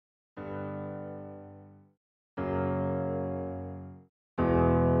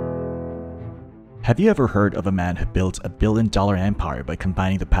Have you ever heard of a man who built a billion-dollar empire by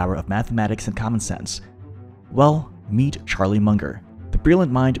combining the power of mathematics and common sense? Well, meet Charlie Munger, the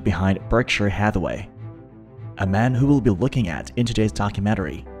brilliant mind behind Berkshire Hathaway. A man who we'll be looking at in today's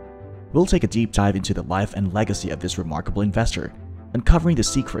documentary. We'll take a deep dive into the life and legacy of this remarkable investor, uncovering the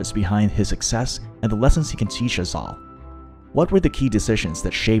secrets behind his success and the lessons he can teach us all. What were the key decisions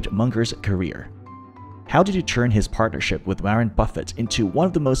that shaped Munger's career? How did he turn his partnership with Warren Buffett into one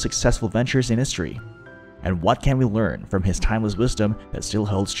of the most successful ventures in history? And what can we learn from his timeless wisdom that still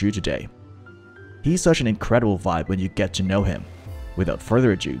holds true today? He's such an incredible vibe when you get to know him. Without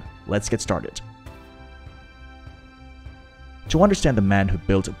further ado, let's get started. To understand the man who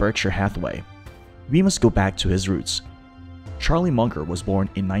built Berkshire Hathaway, we must go back to his roots. Charlie Munger was born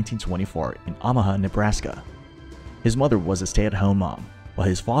in 1924 in Omaha, Nebraska. His mother was a stay-at-home mom, while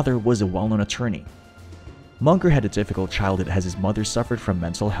his father was a well-known attorney. Munger had a difficult childhood as his mother suffered from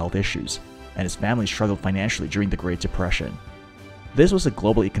mental health issues, and his family struggled financially during the Great Depression. This was a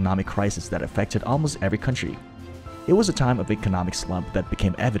global economic crisis that affected almost every country. It was a time of economic slump that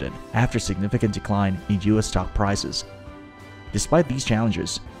became evident after a significant decline in U.S. stock prices. Despite these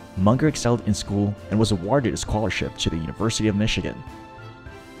challenges, Munger excelled in school and was awarded a scholarship to the University of Michigan.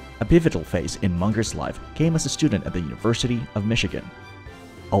 A pivotal phase in Munger's life came as a student at the University of Michigan.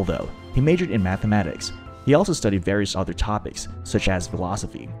 Although he majored in mathematics, he also studied various other topics such as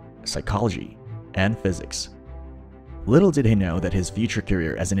philosophy, psychology, and physics. Little did he know that his future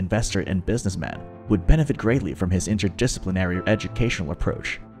career as an investor and businessman would benefit greatly from his interdisciplinary educational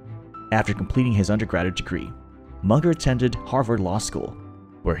approach. After completing his undergraduate degree, Munger attended Harvard Law School,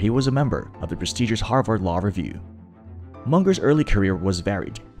 where he was a member of the prestigious Harvard Law Review. Munger's early career was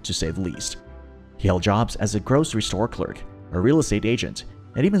varied, to say the least. He held jobs as a grocery store clerk, a real estate agent,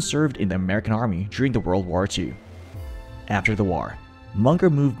 and even served in the American Army during the World War II. After the war, Munger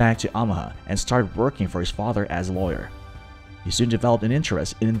moved back to Omaha and started working for his father as a lawyer. He soon developed an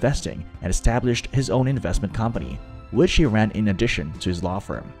interest in investing and established his own investment company, which he ran in addition to his law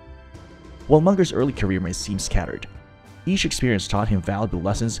firm. While Munger's early career may seem scattered, each experience taught him valuable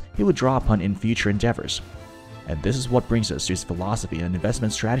lessons he would draw upon in future endeavors. And this is what brings us to his philosophy and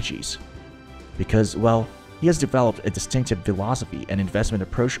investment strategies. Because, well, he has developed a distinctive philosophy and investment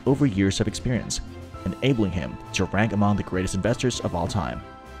approach over years of experience, enabling him to rank among the greatest investors of all time.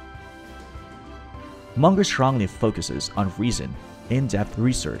 Munger strongly focuses on reason, in-depth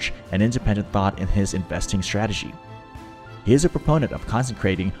research, and independent thought in his investing strategy. He is a proponent of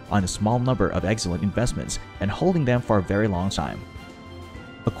concentrating on a small number of excellent investments and holding them for a very long time.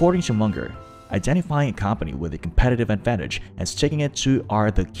 According to Munger, identifying a company with a competitive advantage and sticking it to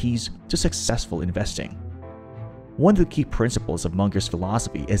are the keys to successful investing. One of the key principles of Munger's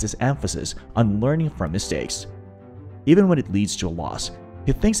philosophy is his emphasis on learning from mistakes. Even when it leads to a loss,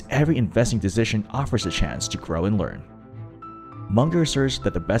 he thinks every investing decision offers a chance to grow and learn. Munger asserts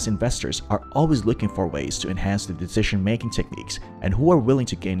that the best investors are always looking for ways to enhance their decision-making techniques and who are willing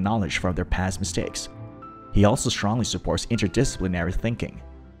to gain knowledge from their past mistakes. He also strongly supports interdisciplinary thinking.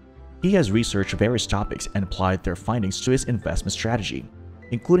 He has researched various topics and applied their findings to his investment strategy,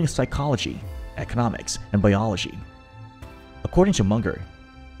 including psychology, economics, and biology. According to Munger,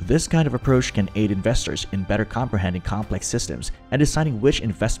 this kind of approach can aid investors in better comprehending complex systems and deciding which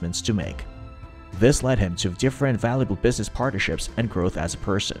investments to make. This led him to different valuable business partnerships and growth as a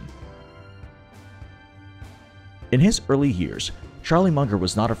person. In his early years, Charlie Munger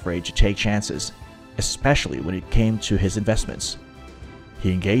was not afraid to take chances, especially when it came to his investments.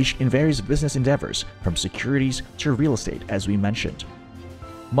 He engaged in various business endeavors, from securities to real estate, as we mentioned.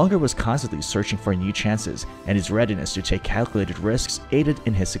 Munger was constantly searching for new chances, and his readiness to take calculated risks aided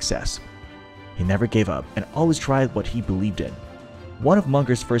in his success. He never gave up and always tried what he believed in. One of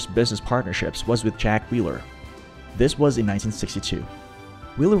Munger's first business partnerships was with Jack Wheeler. This was in 1962.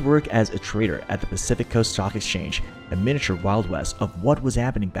 Wheeler worked as a trader at the Pacific Coast Stock Exchange, a miniature Wild West of what was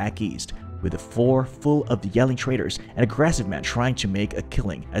happening back east, with a floor full of the yelling traders and aggressive men trying to make a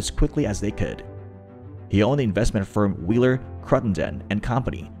killing as quickly as they could. He owned the investment firm Wheeler, Cruttenden and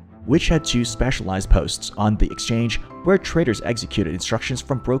Company, which had two specialized posts on the exchange where traders executed instructions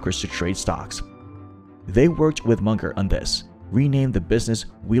from brokers to trade stocks. They worked with Munger on this, renamed the business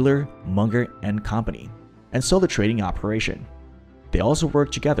Wheeler, Munger and Company, and sold the trading operation. They also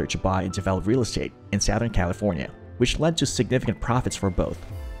worked together to buy and develop real estate in Southern California, which led to significant profits for both.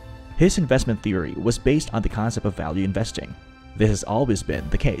 His investment theory was based on the concept of value investing. This has always been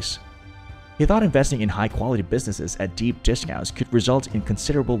the case. He thought investing in high-quality businesses at deep discounts could result in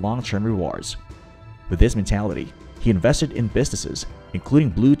considerable long-term rewards. With this mentality, he invested in businesses,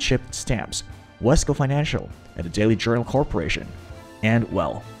 including blue-chip stamps, Wesco Financial, and the Daily Journal Corporation. And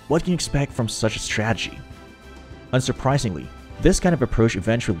well, what can you expect from such a strategy? Unsurprisingly, this kind of approach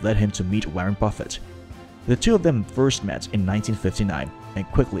eventually led him to meet Warren Buffett. The two of them first met in 1959 and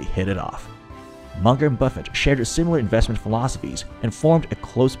quickly hit it off. Munger and Buffett shared similar investment philosophies and formed a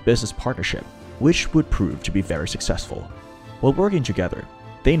close business partnership, which would prove to be very successful. While working together,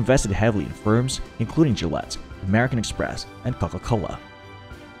 they invested heavily in firms including Gillette, American Express, and Coca-Cola.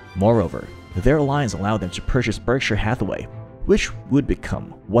 Moreover, their alliance allowed them to purchase Berkshire Hathaway, which would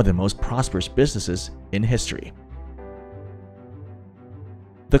become one of the most prosperous businesses in history.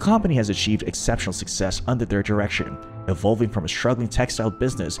 The company has achieved exceptional success under their direction, evolving from a struggling textile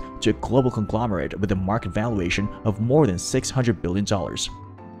business to a global conglomerate with a market valuation of more than $600 billion.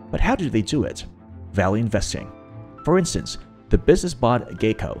 But how did they do it? Value investing. For instance, the business bought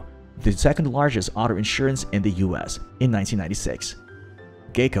Geico, the second largest auto insurance in the US, in 1996.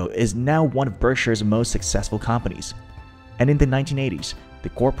 Geico is now one of Berkshire's most successful companies. And in the 1980s, the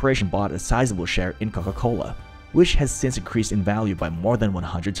corporation bought a sizable share in Coca-Cola, which has since increased in value by more than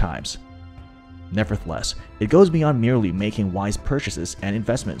 100 times. Nevertheless, it goes beyond merely making wise purchases and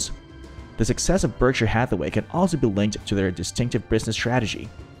investments. The success of Berkshire Hathaway can also be linked to their distinctive business strategy.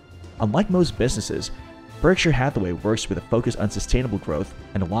 Unlike most businesses, Berkshire Hathaway works with a focus on sustainable growth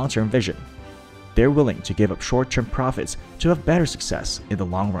and a long-term vision. They're willing to give up short-term profits to have better success in the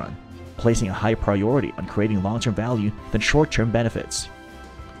long run, placing a high priority on creating long-term value than short-term benefits.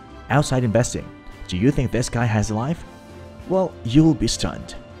 Outside investing. Do you think this guy has a life? Well, you'll be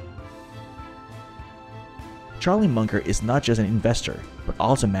stunned. Charlie Munger is not just an investor, but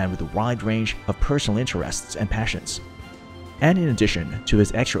also a man with a wide range of personal interests and passions. And in addition to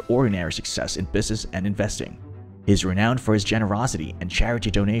his extraordinary success in business and investing, he is renowned for his generosity and charity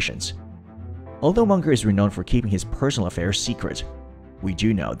donations. Although Munger is renowned for keeping his personal affairs secret, we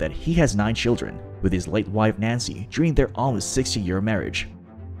do know that he has 9 children with his late wife Nancy during their almost 60-year marriage.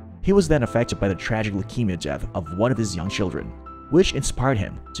 He was then affected by the tragic leukemia death of one of his young children, which inspired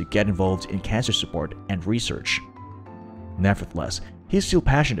him to get involved in cancer support and research. Nevertheless, he is still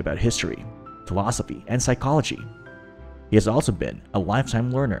passionate about history, philosophy, and psychology. He has also been a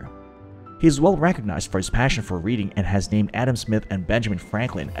lifetime learner. He is well recognized for his passion for reading and has named Adam Smith and Benjamin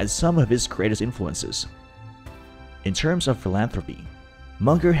Franklin as some of his greatest influences. In terms of philanthropy,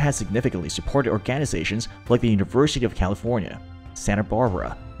 Munger has significantly supported organizations like the University of California, Santa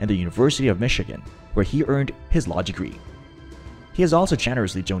Barbara, and the University of Michigan, where he earned his law degree. He has also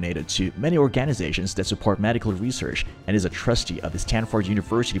generously donated to many organizations that support medical research and is a trustee of the Stanford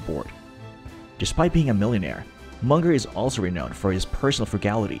University Board. Despite being a millionaire, Munger is also renowned for his personal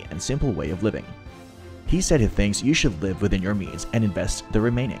frugality and simple way of living. He said he thinks you should live within your means and invest the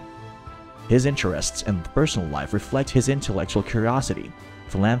remaining. His interests and personal life reflect his intellectual curiosity,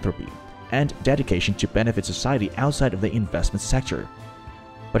 philanthropy, and dedication to benefit society outside of the investment sector.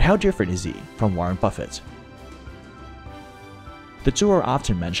 But how different is he from Warren Buffett? The two are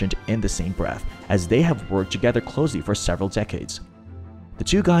often mentioned in the same breath, as they have worked together closely for several decades. The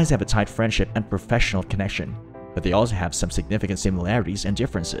two guys have a tight friendship and professional connection, but they also have some significant similarities and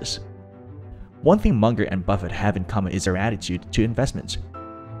differences. One thing Munger and Buffett have in common is their attitude to investment.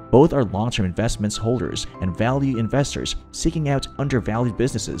 Both are long-term investments holders and value investors seeking out undervalued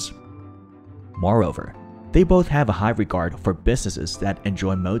businesses. Moreover, they both have a high regard for businesses that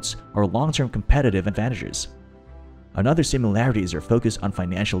enjoy moats or long-term competitive advantages. Another similarity is their focus on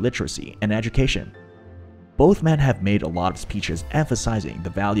financial literacy and education. Both men have made a lot of speeches emphasizing the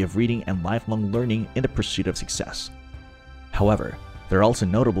value of reading and lifelong learning in the pursuit of success. However, there are also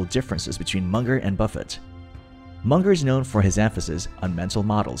notable differences between Munger and Buffett. Munger is known for his emphasis on mental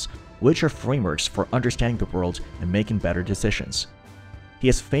models, which are frameworks for understanding the world and making better decisions. He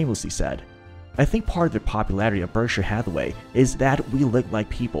has famously said, "I think part of the popularity of Berkshire Hathaway is that we look like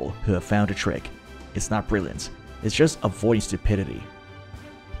people who have found a trick. It's not brilliance, it's just avoiding stupidity."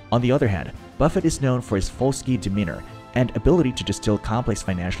 On the other hand, Buffett is known for his folksy demeanor and ability to distill complex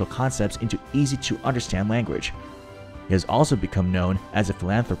financial concepts into easy-to-understand language. He has also become known as a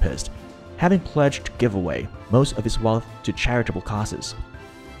philanthropist, having pledged to give away most of his wealth to charitable causes.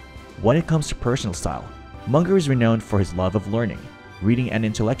 When it comes to personal style, Munger is renowned for his love of learning, reading, and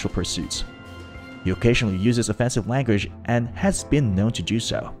intellectual pursuits. He occasionally uses offensive language and has been known to do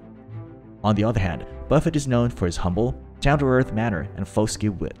so. On the other hand, Buffett is known for his humble, down-to-earth manner and folksy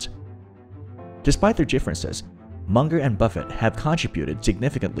wit. Despite their differences, Munger and Buffett have contributed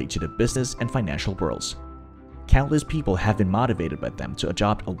significantly to the business and financial worlds. Countless people have been motivated by them to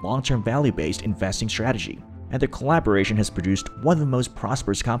adopt a long-term value-based investing strategy, and their collaboration has produced one of the most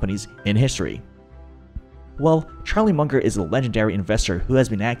prosperous companies in history. Well, Charlie Munger is a legendary investor who has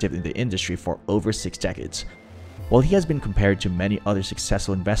been active in the industry for over 6 decades. While he has been compared to many other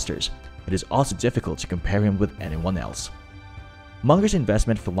successful investors, it is also difficult to compare him with anyone else. Munger's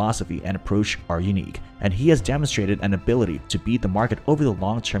investment philosophy and approach are unique, and he has demonstrated an ability to beat the market over the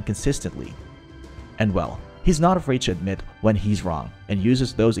long term consistently. And well, he's not afraid to admit when he's wrong and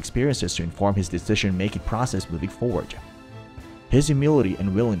uses those experiences to inform his decision-making process moving forward. His humility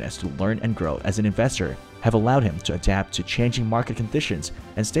and willingness to learn and grow as an investor have allowed him to adapt to changing market conditions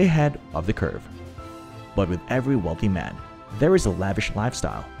and stay ahead of the curve. But with every wealthy man, there is a lavish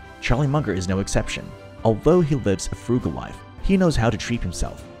lifestyle. Charlie Munger is no exception. Although he lives a frugal life, he knows how to treat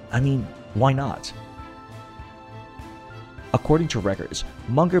himself. I mean, why not? According to records,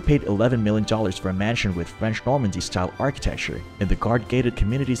 Munger paid $11 million for a mansion with French Normandy-style architecture in the guard-gated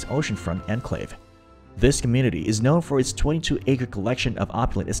community's oceanfront enclave. This community is known for its 22-acre collection of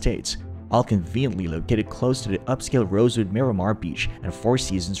opulent estates, all conveniently located close to the upscale Rosewood Miramar Beach and Four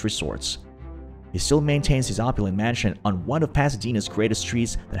Seasons resorts. He still maintains his opulent mansion on one of Pasadena's greatest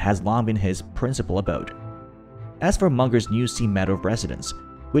streets that has long been his principal abode. As for Munger's new Sea Meadow residence,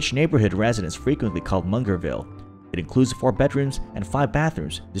 which neighborhood residents frequently call Mungerville, it includes 4 bedrooms and 5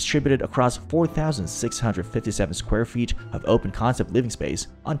 bathrooms distributed across 4,657 square feet of open-concept living space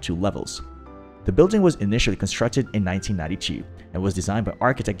on 2 levels. The building was initially constructed in 1992 and was designed by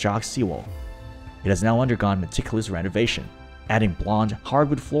architect Jock Sewell. It has now undergone meticulous renovation, adding blonde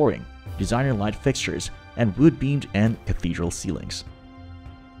hardwood flooring, designer light fixtures, and wood-beamed and cathedral ceilings.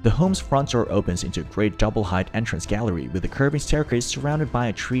 The home's front door opens into a great double-height entrance gallery with a curving staircase surrounded by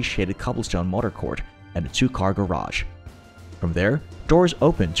a tree-shaded cobblestone motor court and a 2-car garage. From there, doors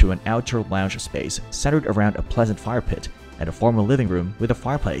open to an outdoor lounge space centered around a pleasant fire pit and a formal living room with a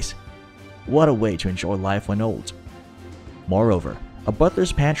fireplace. What a way to enjoy life when old! Moreover, a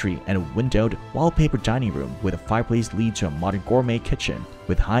butler's pantry and a windowed, wallpapered dining room with a fireplace lead to a modern gourmet kitchen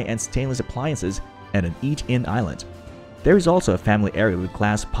with high-end stainless appliances and an eat-in island. There is also a family area with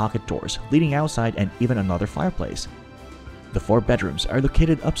glass pocket doors leading outside and even another fireplace. The 4 bedrooms are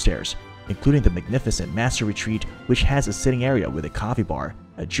located upstairs, including the magnificent master retreat, which has a sitting area with a coffee bar,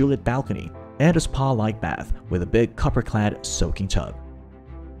 a Juliet balcony, and a spa-like bath with a big copper-clad soaking tub.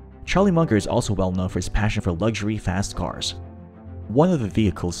 Charlie Munger is also well known for his passion for luxury fast cars. One of the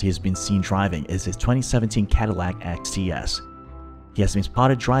vehicles he has been seen driving is his 2017 Cadillac XTS. He has been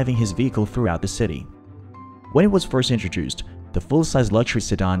spotted driving his vehicle throughout the city. When it was first introduced, the full-size luxury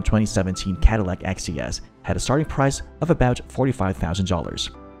sedan 2017 Cadillac XTS had a starting price of about $45,000.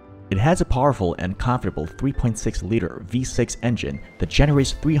 It has a powerful and comfortable 3.6-liter V6 engine that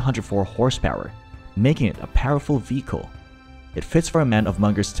generates 304 horsepower, making it a powerful vehicle. It fits for a man of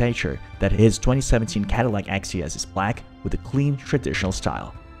Munger's stature that his 2017 Cadillac XTS is black with a clean, traditional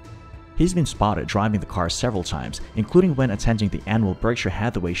style. He's been spotted driving the car several times, including when attending the annual Berkshire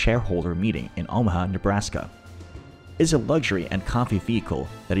Hathaway shareholder meeting in Omaha, Nebraska. It's a luxury and comfy vehicle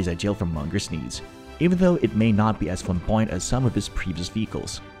that is ideal for Munger's needs, even though it may not be as flamboyant as some of his previous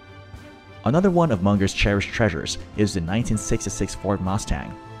vehicles. Another one of Munger's cherished treasures is the 1966 Ford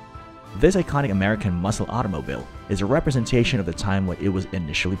Mustang. This iconic American muscle automobile is a representation of the time when it was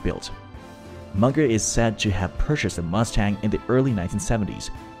initially built. Munger is said to have purchased the Mustang in the early 1970s,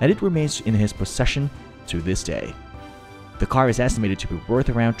 and it remains in his possession to this day. The car is estimated to be worth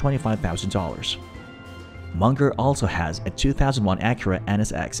around $25,000. Munger also has a 2001 Acura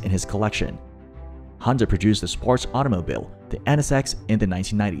NSX in his collection. Honda produced the sports automobile, the NSX, in the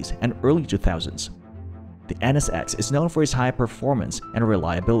 1990s and early 2000s. The NSX is known for its high performance and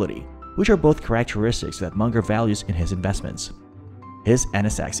reliability, which are both characteristics that Munger values in his investments. His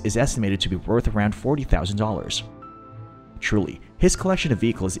NSX is estimated to be worth around $40,000. Truly, his collection of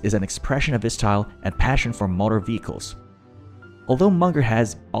vehicles is an expression of his style and passion for motor vehicles. Although Munger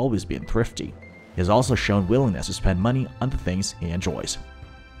has always been thrifty, he has also shown willingness to spend money on the things he enjoys.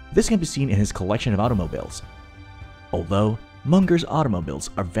 This can be seen in his collection of automobiles. Although Munger's automobiles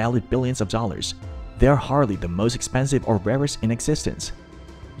are valued billions of dollars, they are hardly the most expensive or rarest in existence.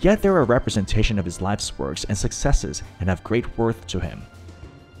 Yet they are a representation of his life's works and successes and have great worth to him.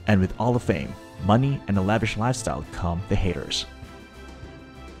 And with all the fame, money, and a lavish lifestyle come the haters.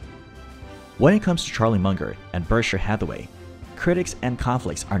 When it comes to Charlie Munger and Berkshire Hathaway, critics and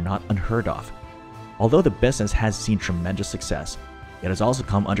conflicts are not unheard of. Although the business has seen tremendous success, it has also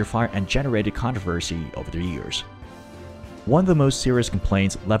come under fire and generated controversy over the years. One of the most serious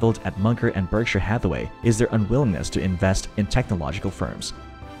complaints leveled at Munger and Berkshire Hathaway is their unwillingness to invest in technological firms.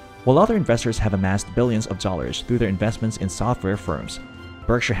 While other investors have amassed billions of dollars through their investments in software firms,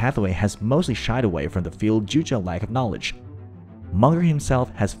 Berkshire Hathaway has mostly shied away from the field due to a lack of knowledge. Munger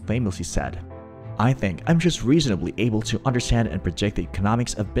himself has famously said, "I think I'm just reasonably able to understand and predict the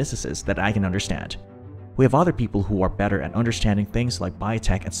economics of businesses that I can understand. we have other people who are better at understanding things like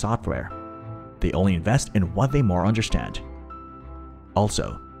biotech and software. They only invest in what they more understand.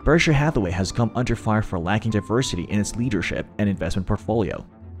 Also, Berkshire Hathaway has come under fire for lacking diversity in its leadership and investment portfolio.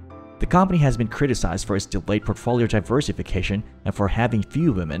 The company has been criticized for its delayed portfolio diversification and for having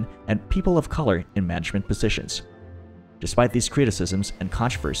few women and people of color in management positions. Despite these criticisms and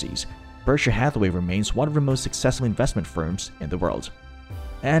controversies, Berkshire Hathaway remains one of the most successful investment firms in the world.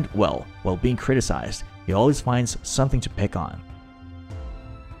 And, well, while being criticized, he always finds something to pick on.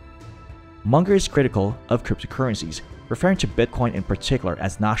 Munger is critical of cryptocurrencies, referring to Bitcoin in particular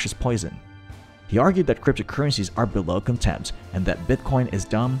as noxious poison. He argued that cryptocurrencies are below contempt and that Bitcoin is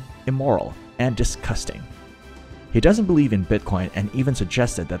dumb, immoral, and disgusting. He doesn't believe in Bitcoin and even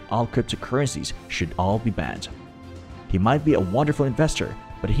suggested that all cryptocurrencies should all be banned. He might be a wonderful investor,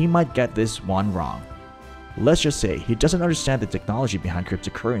 but he might get this one wrong. Let's just say he doesn't understand the technology behind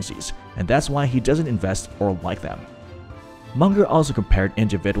cryptocurrencies, and that's why he doesn't invest or like them. Munger also compared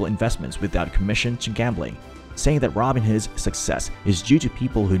individual investments without commission to gambling, saying that Robinhood's success is due to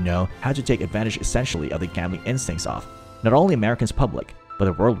people who know how to take advantage essentially of the gambling instincts of not only Americans' public, but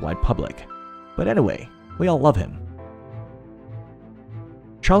the worldwide public. But anyway, we all love him.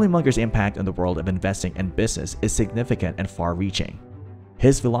 Charlie Munger's impact on the world of investing and business is significant and far-reaching.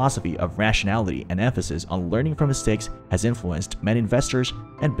 His philosophy of rationality and emphasis on learning from mistakes has influenced many investors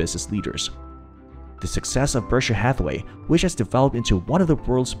and business leaders. The success of Berkshire Hathaway, which has developed into one of the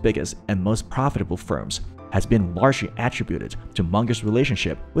world's biggest and most profitable firms, has been largely attributed to Munger's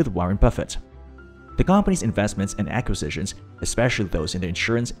relationship with Warren Buffett. The company's investments and acquisitions, especially those in the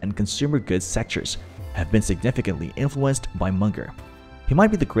insurance and consumer goods sectors, have been significantly influenced by Munger. He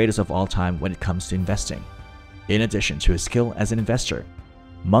might be the greatest of all time when it comes to investing. In addition to his skill as an investor,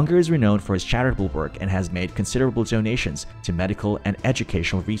 Munger is renowned for his charitable work and has made considerable donations to medical and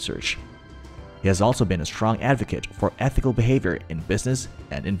educational research. He has also been a strong advocate for ethical behavior in business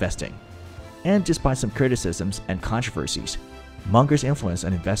and investing. And despite some criticisms and controversies, Munger's influence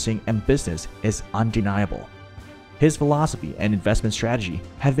on investing and business is undeniable. His philosophy and investment strategy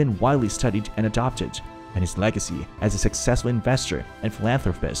have been widely studied and adopted, and his legacy as a successful investor and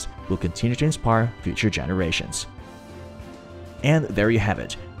philanthropist will continue to inspire future generations. And there you have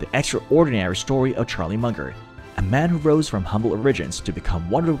it, the extraordinary story of Charlie Munger, a man who rose from humble origins to become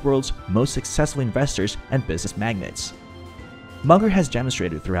one of the world's most successful investors and business magnates. Munger has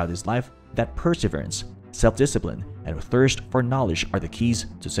demonstrated throughout his life that perseverance, self-discipline, and a thirst for knowledge are the keys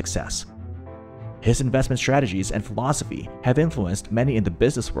to success. His investment strategies and philosophy have influenced many in the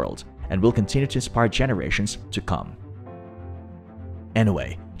business world and will continue to inspire generations to come.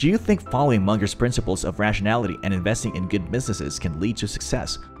 Anyway, do you think following Munger's principles of rationality and investing in good businesses can lead to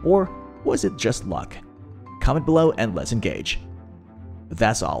success, or was it just luck? Comment below and let's engage.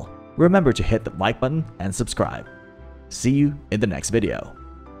 That's all. Remember to hit the like button and subscribe. See you in the next video.